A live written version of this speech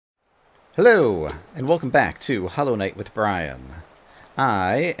Hello, and welcome back to Hollow Knight with Brian.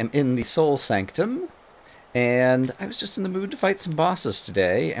 I am in the Soul Sanctum, and I was just in the mood to fight some bosses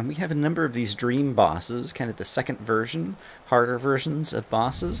today, and we have a number of these dream bosses, kind of the second version, harder versions of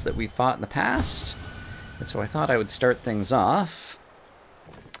bosses that we fought in the past. And so I thought I would start things off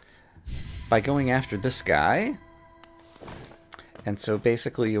by going after this guy. And so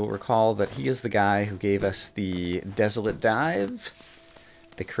basically you'll recall that he is the guy who gave us the Desolate Dive,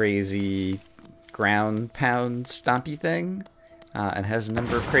 the crazy ground pound stompy thing, and has a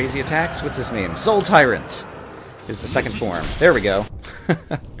number of crazy attacks. What's his name? Soul Tyrant is the second form. There we go.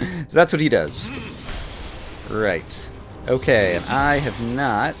 So that's what he does. Right. Okay, and I have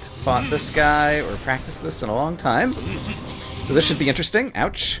not fought this guy or practiced this in a long time. So this should be interesting.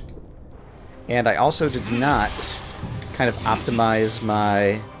 Ouch. And I also did not kind of optimize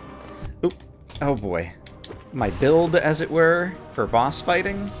my... Oop. Oh boy. My build, as it were, for boss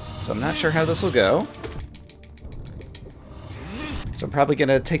fighting, so I'm not sure how this will go. So I'm probably going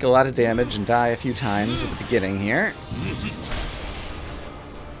to take a lot of damage and die a few times at the beginning here.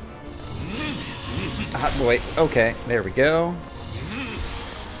 Ah, boy. Okay, there we go.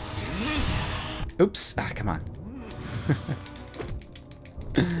 Oops. Ah, come on.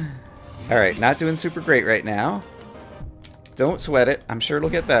 Alright, not doing super great right now. Don't sweat it. I'm sure it'll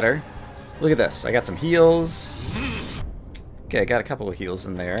get better. Look at this. I got some heals. Okay, I got a couple of heals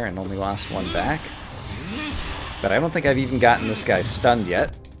in there and only lost one back. But I don't think I've even gotten this guy stunned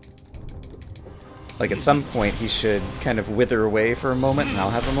yet. Like, at some point, he should kind of wither away for a moment, and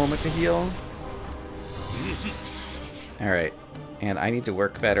I'll have a moment to heal. Alright. And I need to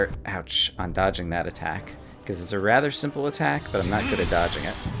work better, ouch, on dodging that attack. Because it's a rather simple attack, but I'm not good at dodging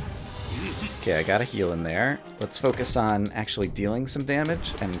it. Okay, I got a heal in there. Let's focus on actually dealing some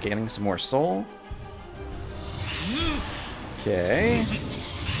damage and gaining some more soul. Okay.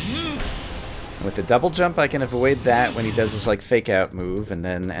 With the double jump, I can avoid that when he does his, like, fake out move and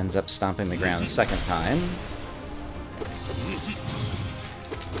then ends up stomping the ground a second time.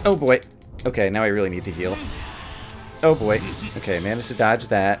 Oh boy. Okay, now I really need to heal. Oh boy. Okay, managed to dodge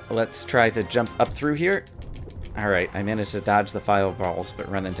that. Let's try to jump up through here. Alright, I managed to dodge the fireballs, but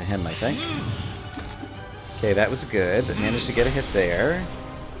run into him, I think. Okay, that was good. Managed to get a hit there.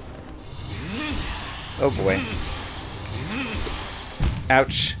 Oh boy.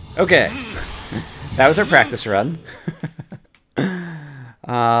 Ouch. Okay. That was our practice run.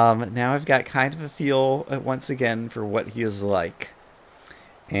 Now I've got kind of a feel, once again, for what he is like.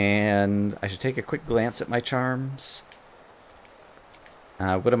 And I should take a quick glance at my charms.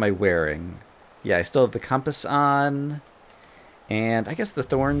 What am I wearing? Yeah, I still have the compass on, and I guess the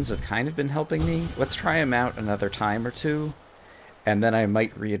thorns have kind of been helping me. Let's try them out another time or two, and then I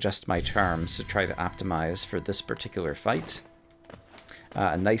might readjust my charms to try to optimize for this particular fight.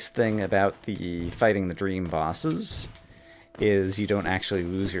 A nice thing about the fighting the dream bosses is you don't actually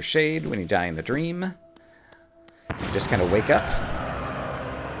lose your shade when you die in the dream. You just kind of wake up.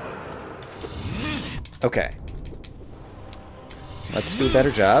 Okay. Let's do a better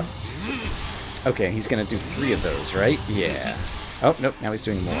job. Okay, he's gonna do 3 of those, right? Yeah. Oh, nope, now he's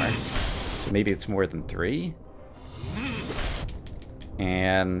doing more. So maybe it's more than 3.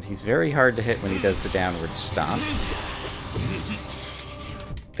 And he's very hard to hit when he does the downward stomp.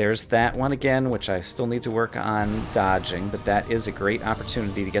 There's that one again, which I still need to work on dodging, but that is a great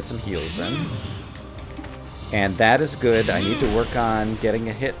opportunity to get some heals in. And that is good. I need to work on getting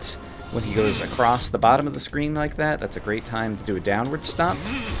a hit when he goes across the bottom of the screen like that. That's a great time to do a downward stomp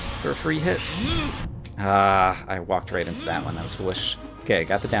for a free hit. Ah, I walked right into that one. That was foolish. Okay,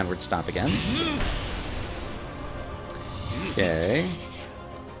 got the downward stomp again. Okay.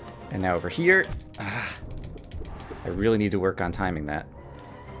 And now over here. Ah, I really need to work on timing that.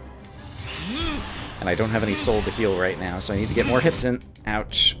 And I don't have any soul to heal right now, so I need to get more hits in.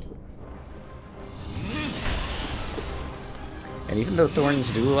 Ouch. And even though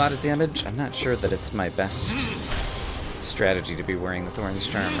thorns do a lot of damage, I'm not sure that it's my best strategy to be wearing the thorns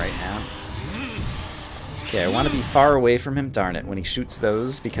charm right now. Okay, I want to be far away from him, darn it, when he shoots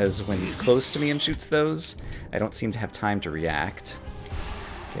those, because when he's close to me and shoots those, I don't seem to have time to react.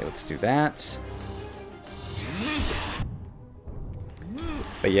 Okay, let's do that.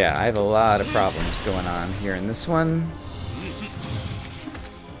 But yeah, I have a lot of problems going on here in this one.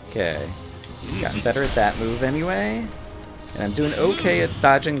 Okay, gotten better at that move anyway. And I'm doing okay at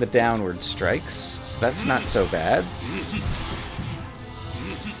dodging the downward strikes, so that's not so bad.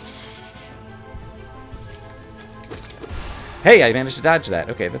 Hey, I managed to dodge that.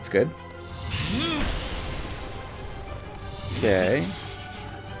 Okay, that's good. Okay.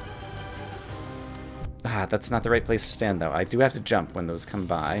 Ah, Ah, that's not the right place to stand, though. I do have to jump when those come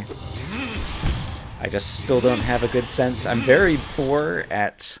by. I just still don't have a good sense. I'm very poor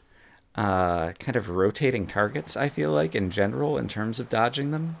at kind of rotating targets, I feel like, in general, in terms of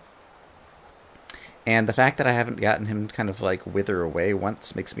dodging them. And the fact that I haven't gotten him kind of, like, wither away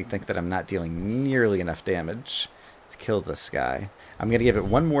once makes me think that I'm not dealing nearly enough damage to kill this guy. I'm going to give it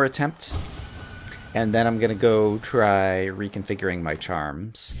one more attempt, and then I'm going to go try reconfiguring my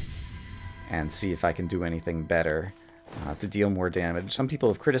charms and see if I can do anything better to deal more damage. Some people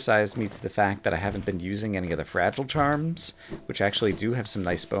have criticized me to the fact that I haven't been using any of the fragile charms, which actually do have some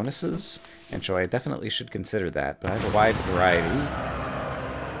nice bonuses, and so I definitely should consider that. But I have a wide variety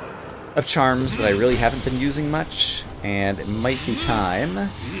of charms that I really haven't been using much, and it might be time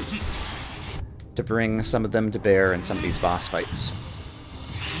to bring some of them to bear in some of these boss fights.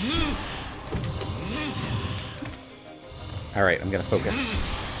 Alright, I'm gonna focus.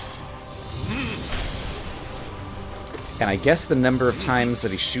 And I guess the number of times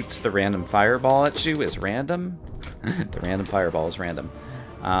that he shoots the random fireball at you is random. The random fireball is random.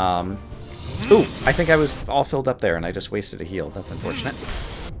 Ooh, I think I was all filled up there and I just wasted a heal. That's unfortunate.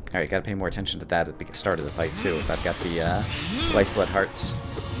 Alright, gotta pay more attention to that at the start of the fight, too, if I've got the lifeblood hearts.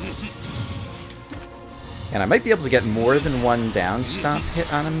 And I might be able to get more than one down stomp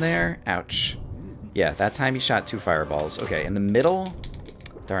hit on him there. Ouch. Yeah, that time he shot 2 fireballs. Okay, in the middle...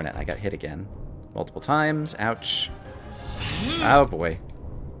 Darn it, I got hit again. Multiple times. Ouch. Oh, boy.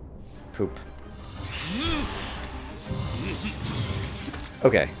 Poop.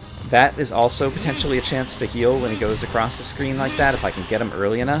 Okay. That is also potentially a chance to heal when he goes across the screen like that, if I can get him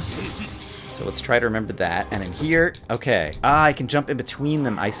early enough. So let's try to remember that. And in here, okay. Ah, I can jump in between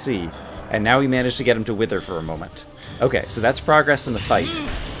them, I see. And now we managed to get him to wither for a moment. Okay, so that's progress in the fight.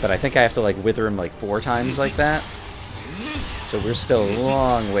 But I think I have to, like, wither him, like, 4 times like that. So we're still a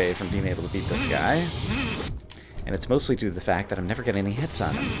long way from being able to beat this guy. And it's mostly due to the fact that I'm never getting any hits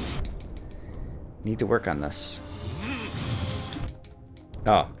on him. Need to work on this.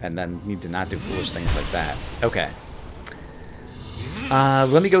 Oh, and then need to not do foolish things like that. Okay.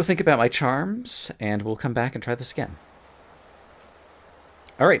 Let me go think about my charms, and we'll come back and try this again.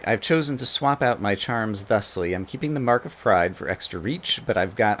 Alright, I've chosen to swap out my charms thusly. I'm keeping the Mark of Pride for extra reach, but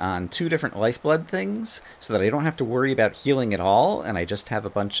I've got on 2 different lifeblood things, so that I don't have to worry about healing at all, and I just have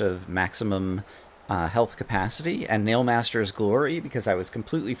a bunch of maximum health capacity, and Nailmaster's Glory, because I was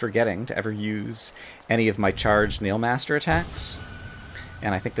completely forgetting to ever use any of my charged Nailmaster attacks.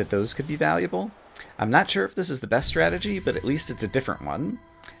 And I think that those could be valuable. I'm not sure if this is the best strategy, but at least it's a different one.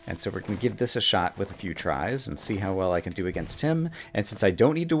 And so we're going to give this a shot with a few tries and see how well I can do against him. And since I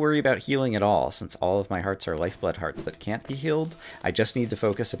don't need to worry about healing at all, since all of my hearts are lifeblood hearts that can't be healed, I just need to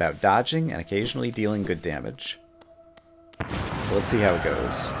focus about dodging and occasionally dealing good damage. So let's see how it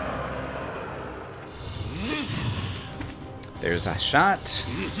goes. There's a shot.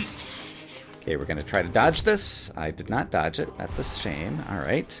 Okay, we're going to try to dodge this. I did not dodge it. That's a shame.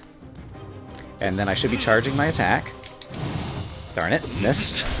 Alright. And then I should be charging my attack. Darn it,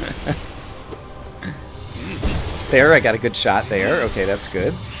 missed. There, I got a good shot there. Okay, that's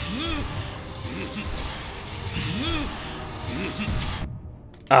good.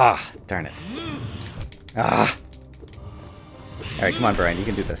 Ah, darn it. Ah. Alright, come on, Brian, you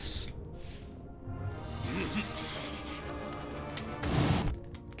can do this.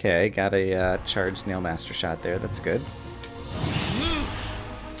 Okay, got a charged Nailmaster shot there. That's good.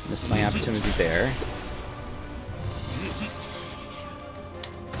 Missed my opportunity there.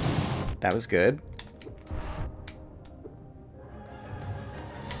 That was good.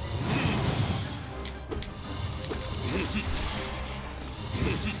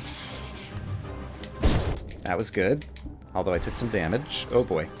 That was good. Although I took some damage. Oh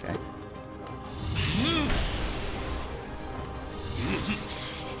boy, okay.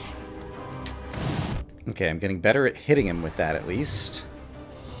 Okay, I'm getting better at hitting him with that, at least.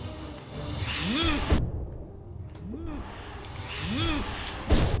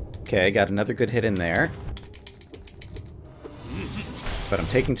 Okay, got another good hit in there. But I'm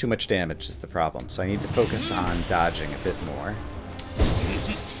taking too much damage is the problem, so I need to focus on dodging a bit more.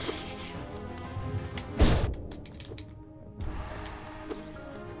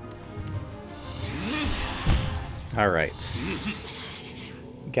 Alright.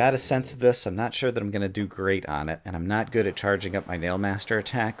 Got a sense of this. I'm not sure that I'm going to do great on it, and I'm not good at charging up my Nailmaster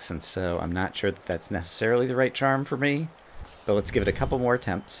attacks, and so I'm not sure that that's necessarily the right charm for me. But let's give it a couple more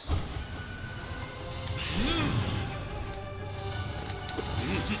attempts.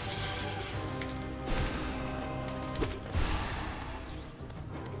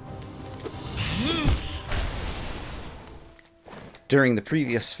 During the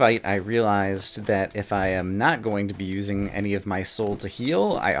previous fight, I realized that if I am not going to be using any of my soul to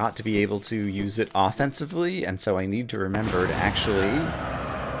heal, I ought to be able to use it offensively, and so I need to remember to actually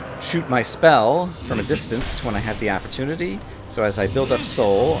shoot my spell from a distance when I have the opportunity. So as I build up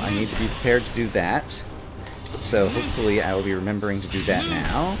soul, I need to be prepared to do that. So hopefully I will be remembering to do that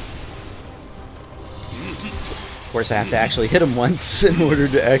now. Of course, I have to actually hit him once in order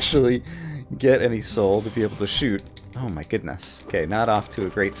to actually get any soul to be able to shoot. Oh my goodness. Okay, not off to a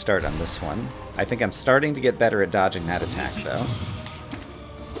great start on this one. I think I'm starting to get better at dodging that attack, though.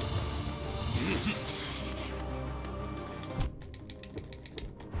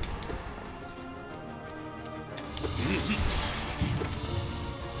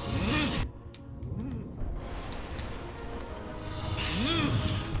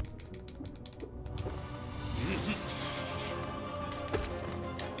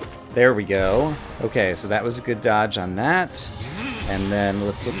 There we go. Okay, so that was a good dodge on that. And then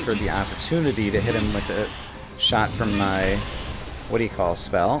let's look for the opportunity to hit him with a shot from my, what do you call,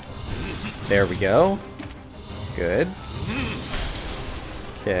 spell. There we go. Good.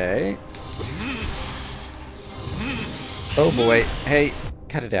 Okay. Oh boy. Hey,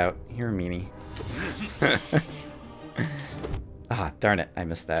 cut it out. You're a meanie. Ah, darn it. I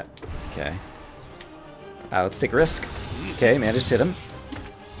missed that. Okay. Let's take a risk. Okay, managed to hit him.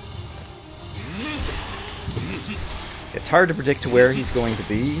 It's hard to predict where he's going to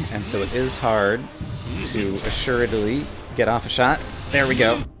be, and so it is hard to assuredly get off a shot. There we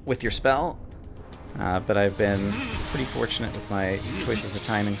go, with your spell. But I've been pretty fortunate with my choices of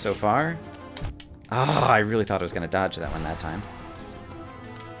timing so far. Ah, I really thought I was going to dodge that one that time.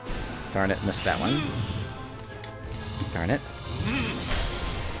 Darn it, missed that one. Darn it.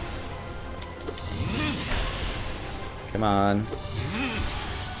 Come on.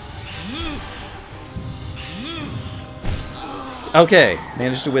 Okay,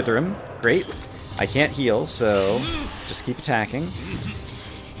 managed to wither him. Great. I can't heal, so just keep attacking.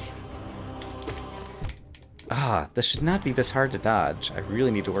 Ah, this should not be this hard to dodge. I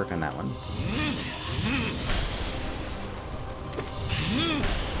really need to work on that one.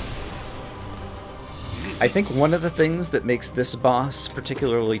 I think one of the things that makes this boss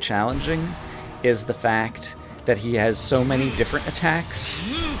particularly challenging is the fact that he has so many different attacks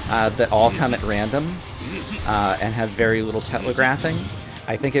that all come at random and have very little telegraphing.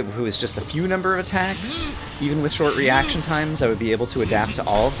 I think if it was just a few number of attacks, even with short reaction times, I would be able to adapt to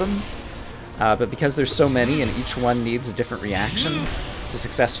all of them. But because there's so many and each one needs a different reaction to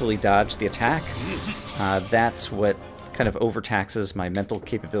successfully dodge the attack, that's what kind of overtaxes my mental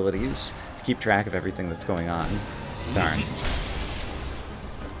capabilities to keep track of everything that's going on. Darn.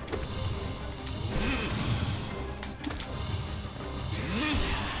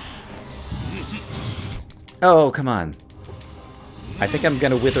 Oh, come on. I think I'm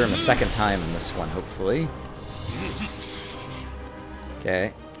gonna wither him a second time in this one, hopefully.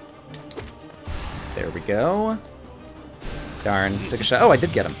 Okay. There we go. Darn. Took a shot. Oh, I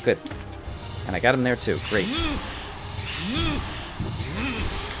did get him. Good. And I got him there too. Great.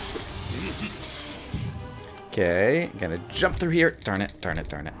 Okay. Gonna jump through here. Darn it. Darn it.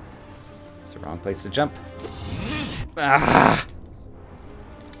 Darn it. It's the wrong place to jump. Ah!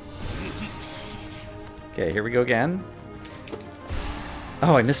 Okay, here we go again.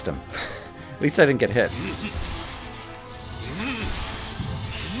 Oh, I missed him. At least I didn't get hit.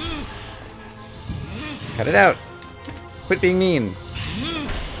 Cut it out. Quit being mean.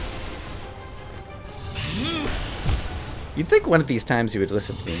 You'd think one of these times you would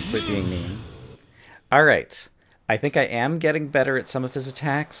listen to me and quit being mean. Alright. I think I am getting better at some of his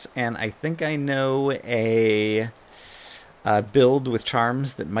attacks, and I think I know a build with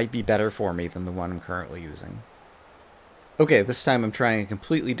charms that might be better for me than the one I'm currently using. Okay, this time I'm trying a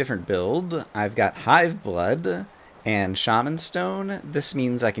completely different build. I've got Hive Blood and Shaman Stone. This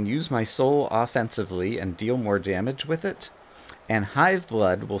means I can use my soul offensively and deal more damage with it. And Hive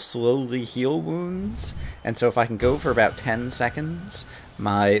Blood will slowly heal wounds, and so if I can go for about 10 seconds,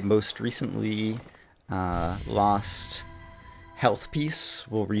 my most recently lost health piece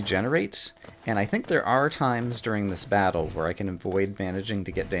will regenerate. And I think there are times during this battle where I can avoid managing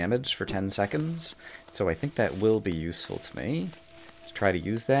to get damage for 10 seconds, so I think that will be useful to me to try to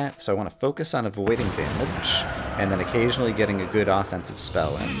use that. So I want to focus on avoiding damage, and then occasionally getting a good offensive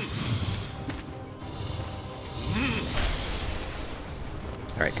spell in.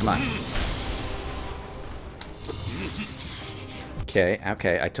 Alright, come on.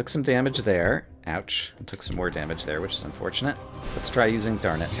 Okay, I took some damage there. Ouch. I took some more damage there, which is unfortunate. Let's try using,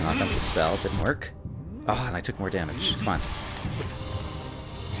 darn it, an offensive spell. It didn't work. Oh, and I took more damage. Come on.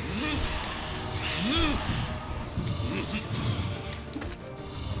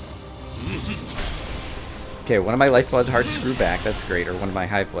 Okay, one of my lifeblood hearts grew back. That's great. Or one of my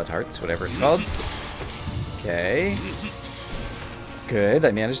hive blood hearts, whatever it's called. Okay. Good,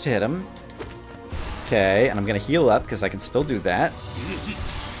 I managed to hit him. Okay, and I'm gonna heal up because I can still do that.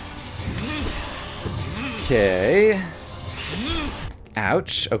 Okay.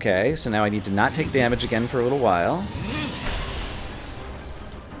 Ouch. Okay, so now I need to not take damage again for a little while.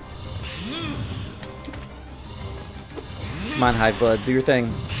 Come on, Hive Blood, do your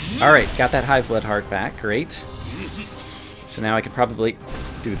thing. Alright, got that Hive Blood heart back. Great. So now I could probably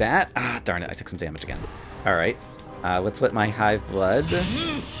do that. Ah, darn it, I took some damage again. Alright, let's let my Hive Blood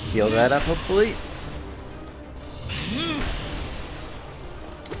heal that up, hopefully.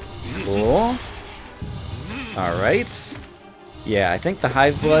 Cool. Alright. Yeah, I think the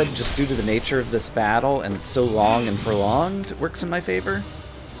Hive Blood, just due to the nature of this battle, and it's so long and prolonged, works in my favor.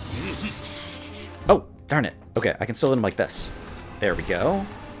 Oh, darn it. Okay, I can still hit him like this. There we go.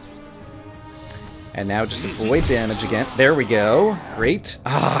 And now just avoid damage again. There we go. Great.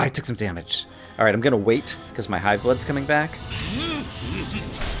 Ah, I took some damage. Alright, I'm gonna wait, because my Hive Blood's coming back.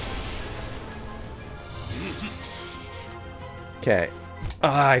 Okay.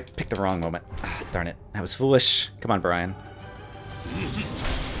 Ah, I picked the wrong moment. Ah, darn it. That was foolish. Come on, Brian.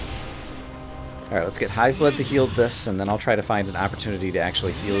 Alright, let's get Hive Blood to heal this, and then I'll try to find an opportunity to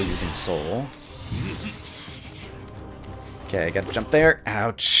actually heal using Soul. Okay, I gotta jump there.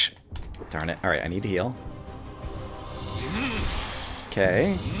 Ouch. Darn it. Alright, I need to heal.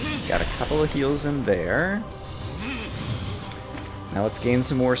 Okay. Got a couple of heals in there. Now let's gain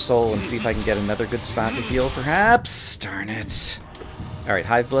some more Soul and see if I can get another good spot to heal, perhaps. Darn it. Alright,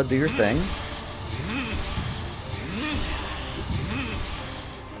 Hive Blood, do your thing.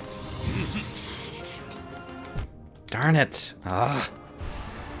 Darn it. Ah.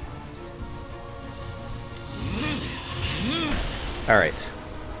 Alright.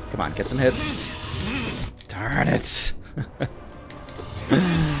 Come on, get some hits. Darn it.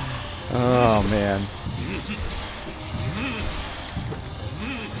 Oh, man.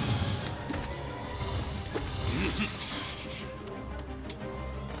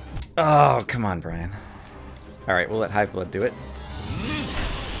 Oh, come on, Brian. Alright, we'll let Hive Blood do it.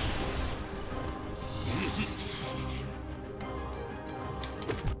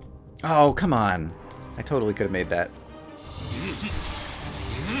 Oh, come on. I totally could have made that.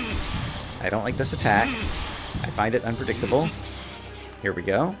 I don't like this attack. I find it unpredictable. Here we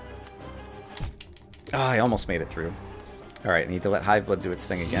go. Oh, I almost made it through. Alright, I need to let Hive Blood do its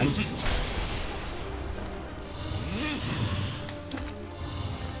thing again.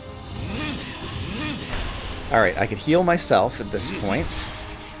 Alright, I could heal myself at this point,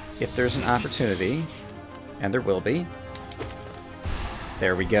 if there's an opportunity. And there will be.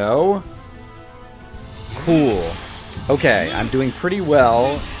 There we go. Cool. Okay, I'm doing pretty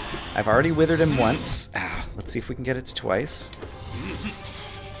well. I've already withered him once. Ah, let's see if we can get it to twice.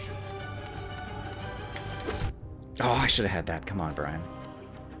 Oh, I should have had that. Come on, Brian.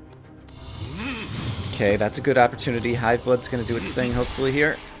 Okay, that's a good opportunity. Hive Blood's going to do its thing, hopefully,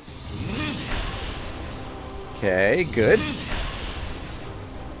 here. Okay, good.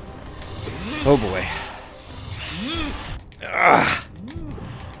 Oh, boy. Ugh.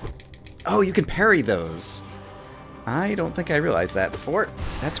 Oh, you can parry those. I don't think I realized that before.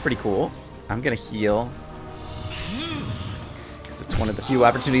 That's pretty cool. I'm going to heal. Because it's one of the few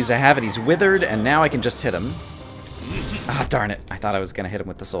opportunities I have, and he's withered, and now I can just hit him. Ah, darn it. I thought I was going to hit him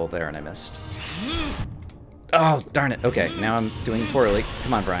with the soul there, and I missed. Oh, darn it. Okay, now I'm doing poorly.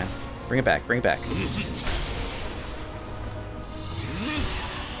 Come on, Brian. Bring it back. Bring it back.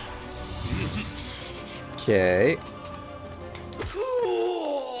 Okay.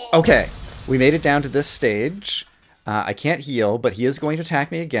 Okay. We made it down to this stage. I can't heal, but he is going to attack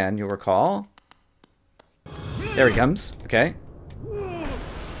me again, you'll recall. There he comes. Okay.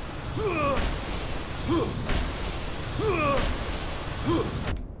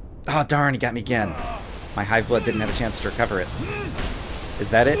 Oh, darn, he got me again. My Hive Blood didn't have a chance to recover it. Is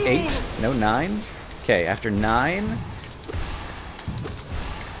that it? 8? No, 9? Okay, after 9...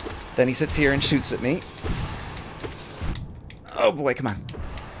 Then he sits here and shoots at me. Oh boy, come on.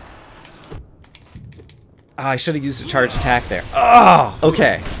 Oh, I should have used a charge attack there. Oh,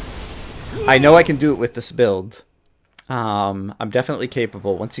 okay. I know I can do it with this build. I'm definitely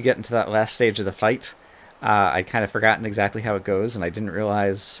capable. Once you get into that last stage of the fight, I'd kind of forgotten exactly how it goes, and I didn't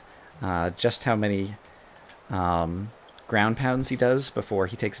realize just how many ground pounds he does before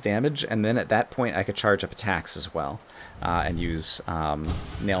he takes damage, and then at that point I could charge up attacks as well, and use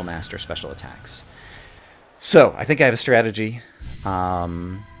Nail Master special attacks. So, I think I have a strategy.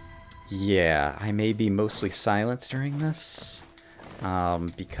 Yeah, I may be mostly silent during this.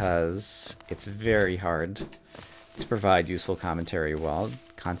 because it's very hard to provide useful commentary while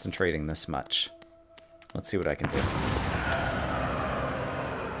concentrating this much. Let's see what I can do.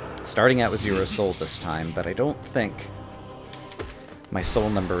 Starting out with 0 soul this time, but I don't think my soul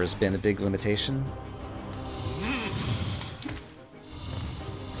number has been a big limitation.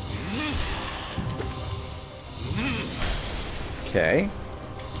 Okay.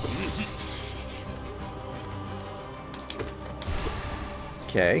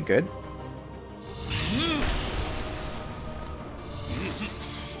 Okay, good.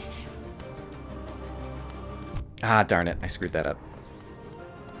 Ah, darn it. I screwed that up.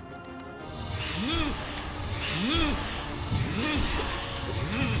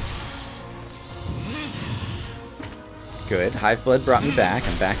 Good. Hive Blood brought me back.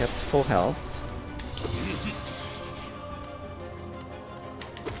 I'm back up to full health.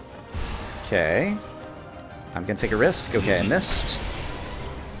 Okay. I'm gonna take a risk. Okay, I missed.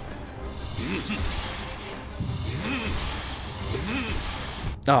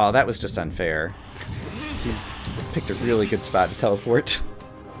 Oh, that was just unfair. He picked a really good spot to teleport.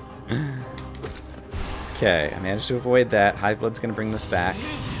 Okay, I managed to avoid that. Hive Blood's gonna bring this back.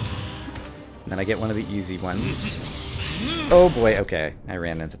 And then I get one of the easy ones. Oh boy, okay. I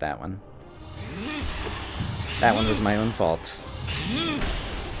ran into that one. That one was my own fault.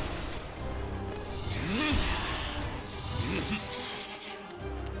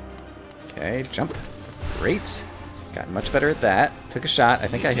 Okay, jump. Great. Got much better at that. Took a shot. I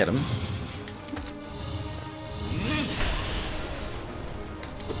think I hit him.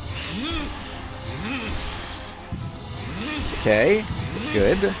 Okay,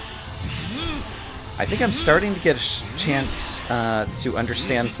 good. I think I'm starting to get a chance to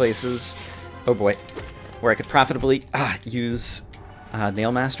understand places, oh boy, where I could profitably use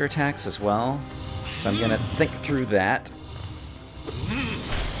Nailmaster attacks as well. So I'm gonna think through that.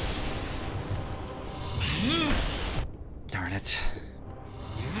 Darn it.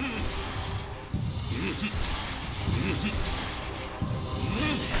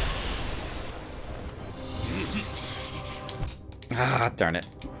 Ah, darn it.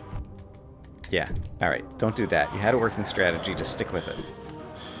 Yeah, alright, don't do that. You had a working strategy, just stick with it.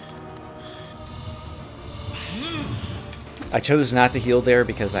 I chose not to heal there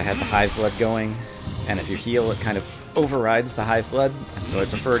because I had the Hive Blood going, and if you heal, it kind of overrides the Hive Blood, and so I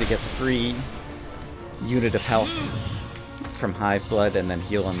prefer to get the free unit of health from Hive Blood and then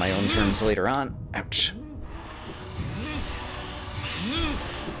heal on my own terms later on. Ouch.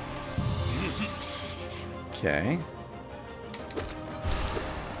 Okay.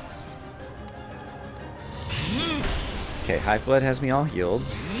 Okay, Hive Blood has me all healed.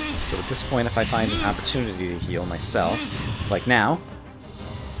 So at this point, if I find an opportunity to heal myself, like now,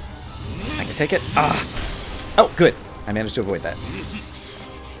 I can take it. Ah! Oh, good. I managed to avoid that.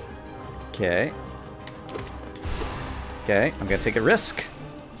 Okay. Okay, I'm gonna take a risk.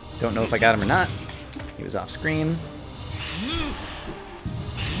 Don't know if I got him or not. He was off screen.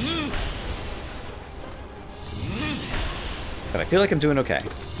 But I feel like I'm doing okay.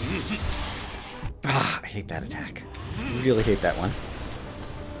 Ah, I hate that attack. I really hate that one.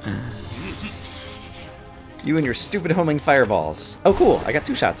 You and your stupid homing fireballs. Oh, cool. I got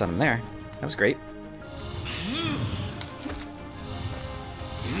 2 shots on him there. That was great.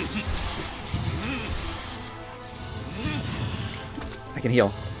 I can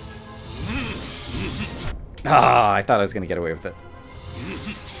heal. Ah, I thought I was going to get away with it.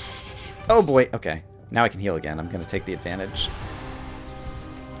 Oh, boy. Okay. Now I can heal again. I'm going to take the advantage.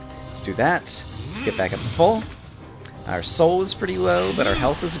 Let's do that. Get back up to full. Our soul is pretty low, but our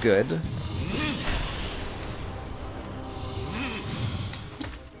health is good.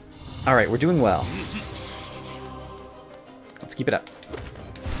 Alright, we're doing well. Let's keep it up.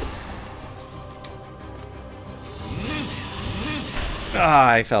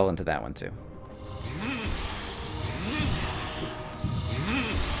 Ah, I fell into that one too.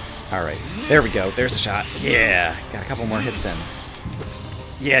 Alright, there we go. There's a shot. Yeah, got a couple more hits in.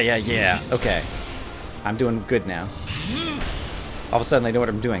 Yeah. Okay. I'm doing good now. All of a sudden, I know what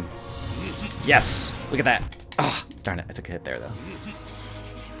I'm doing. Yes! Look at that. Ah, oh, darn it. I took a hit there, though.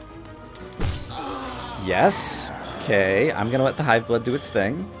 Yes. Okay, I'm gonna let the Hive Blood do its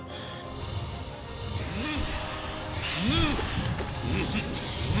thing.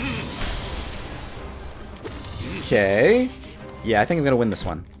 Okay. Yeah, I think I'm gonna win this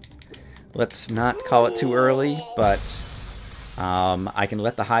one. Let's not call it too early, but I can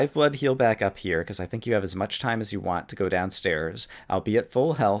let the Hive Blood heal back up here, because I think you have as much time as you want to go downstairs. I'll be at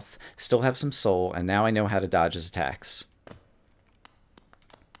full health, still have some soul, and now I know how to dodge his attacks.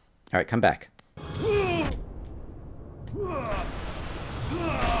 Alright, come back.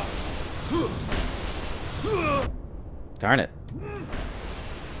 Darn it.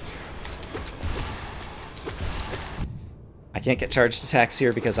 I can't get charged attacks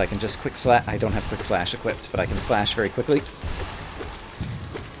here because I can just quick slash. I don't have quick slash equipped, but I can slash very quickly.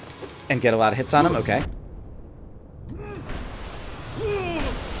 And get a lot of hits on him. Okay.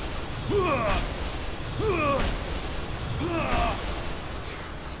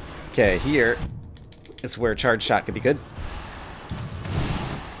 Okay, here is where charge shot could be good.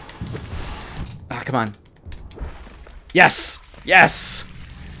 Ah, come on. Yes! Yes!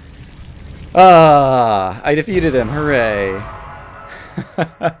 Ah, I defeated him. Hooray.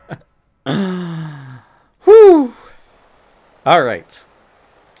 Whew! Alright.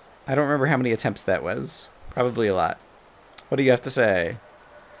 I don't remember how many attempts that was. Probably a lot. What do you have to say?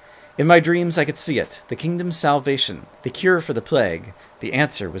 In my dreams I could see it. The kingdom's salvation. The cure for the plague. The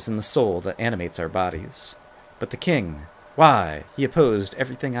answer was in the soul that animates our bodies. But the king, why? He opposed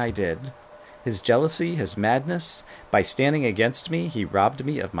everything I did. His jealousy, his madness, by standing against me, he robbed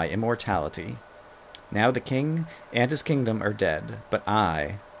me of my immortality. Now the king and his kingdom are dead, but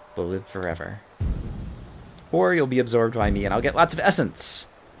I will live forever. Or you'll be absorbed by me and I'll get lots of essence.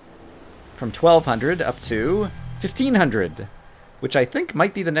 From 1200 up to 1500, which I think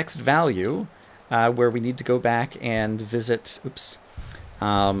might be the next value, where we need to go back and visit,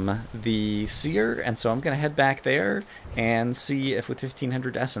 the seer, and so I'm going to head back there and see if with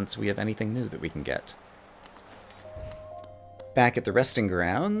 1500 essence we have anything new that we can get. Back at the resting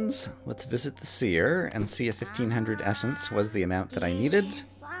grounds, let's visit the seer and see if 1500 essence was the amount that I needed.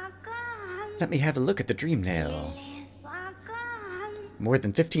 Let me have a look at the dream nail. More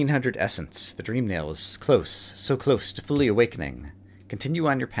than 1500 essence. The dream nail is close, so close to fully awakening. Continue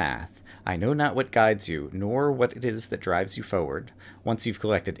on your path. I know not what guides you, nor what it is that drives you forward. Once you've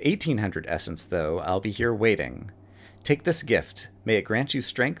collected 1800 essence, though, I'll be here waiting. Take this gift. May it grant you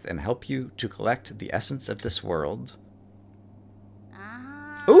strength and help you to collect the essence of this world.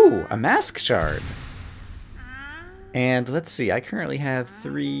 Ooh, a mask shard. And let's see, I currently have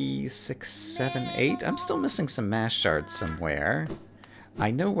 3, 6, 7, 8. I'm still missing some mask shards somewhere. I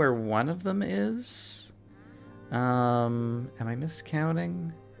know where one of them is. Am I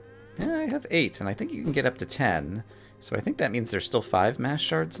miscounting? Yeah, I have 8, and I think you can get up to 10. So I think that means there's still 5 mass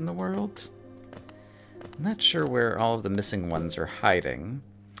shards in the world. I'm not sure where all of the missing ones are hiding.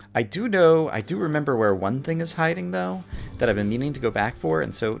 I do remember where one thing is hiding, though, that I've been meaning to go back for,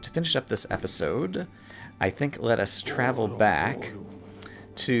 and so to finish up this episode, I think let us travel back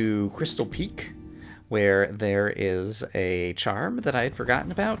to Crystal Peak, where there is a charm that I had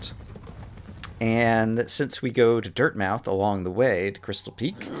forgotten about. And since we go to Dirtmouth along the way to Crystal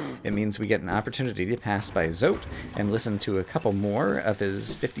Peak, it means we get an opportunity to pass by Zote and listen to a couple more of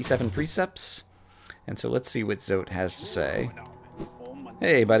his 57 precepts. And so let's see what Zote has to say.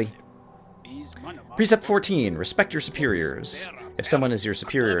 Hey, buddy. Precept 14, respect your superiors. If someone is your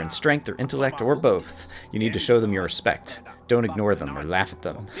superior in strength or intellect or both, you need to show them your respect. Don't ignore them or laugh at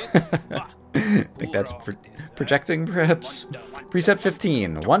them. I think that's projecting, perhaps. Precept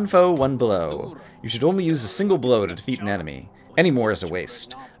 15, one foe, one blow. You should only use a single blow to defeat an enemy. Any more is a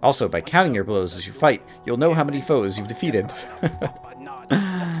waste. Also, by counting your blows as you fight, you'll know how many foes you've defeated.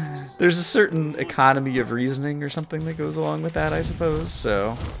 There's a certain economy of reasoning or something that goes along with that, I suppose,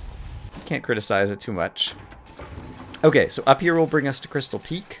 so can't criticize it too much. Okay, so up here will bring us to Crystal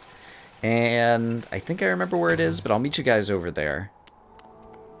Peak, and I think I remember where it is, but I'll meet you guys over there.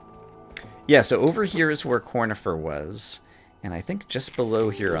 Yeah, so over here is where Cornifer was, and I think just below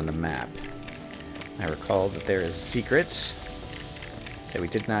here on the map. I recall that there is a secret that we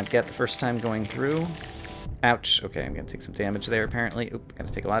did not get the first time going through. Ouch. Okay, I'm going to take some damage there, apparently. Oop, going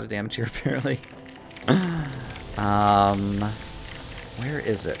to take a lot of damage here, apparently. Where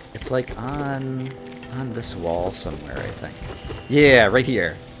is it? It's like on this wall somewhere, I think. Yeah, right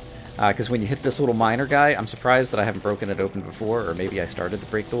here. Because when you hit this little miner guy, I'm surprised that I haven't broken it open before, or maybe I started to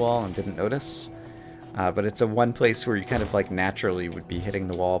break the wall and didn't notice. But it's a one place where you kind of like naturally would be hitting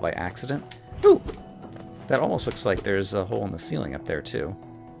the wall by accident. Ooh! That almost looks like there's a hole in the ceiling up there, too.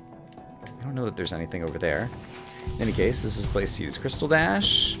 I don't know that there's anything over there. In any case, this is a place to use Crystal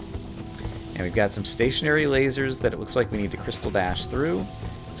Dash. And we've got some stationary lasers that it looks like we need to Crystal Dash through.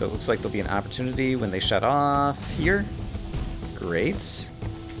 So it looks like there'll be an opportunity when they shut off here. Great.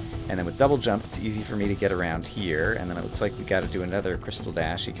 And then with double jump, it's easy for me to get around here. And then it looks like we got to do another Crystal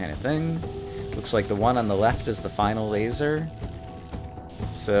Dashy kind of thing. Looks like the one on the left is the final laser.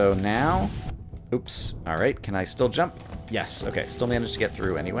 So now... Oops. Alright, can I still jump? Yes. Okay, still managed to get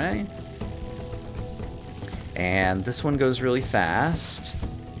through anyway. And this one goes really fast.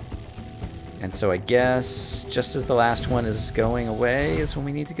 And so I guess just as the last one is going away is when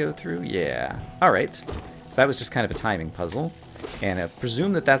we need to go through? Yeah. Alright. So that was just kind of a timing puzzle. And I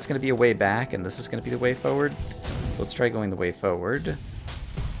presume that that's going to be a way back, and this is going to be the way forward. So let's try going the way forward.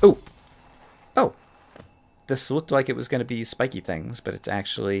 Oh! Oh! This looked like it was going to be spiky things, but it's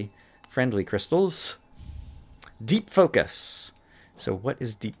actually friendly crystals. Deep focus. So what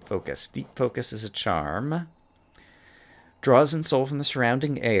is deep focus? Deep focus is a charm. Draws in soul from the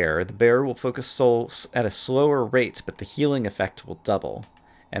surrounding air. The bearer will focus soul at a slower rate, but the healing effect will double.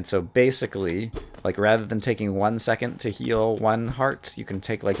 And so basically, like rather than taking 1 second to heal 1 heart, you can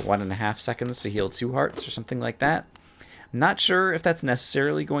take like 1.5 seconds to heal 2 hearts or something like that. I'm not sure if that's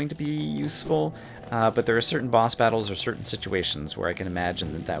necessarily going to be useful, but there are certain boss battles or certain situations where I can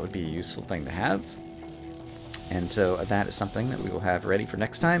imagine that that would be a useful thing to have. And so that is something that we will have ready for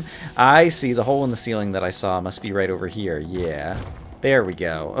next time. I see the hole in the ceiling that I saw must be right over here. Yeah, there we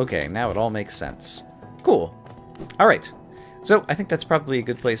go. Okay, now it all makes sense. Cool. All right. So I think that's probably a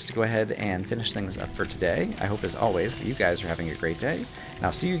good place to go ahead and finish things up for today. I hope, as always, that you guys are having a great day. And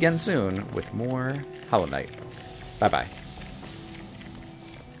I'll see you again soon with more Hollow Knight. Bye-bye.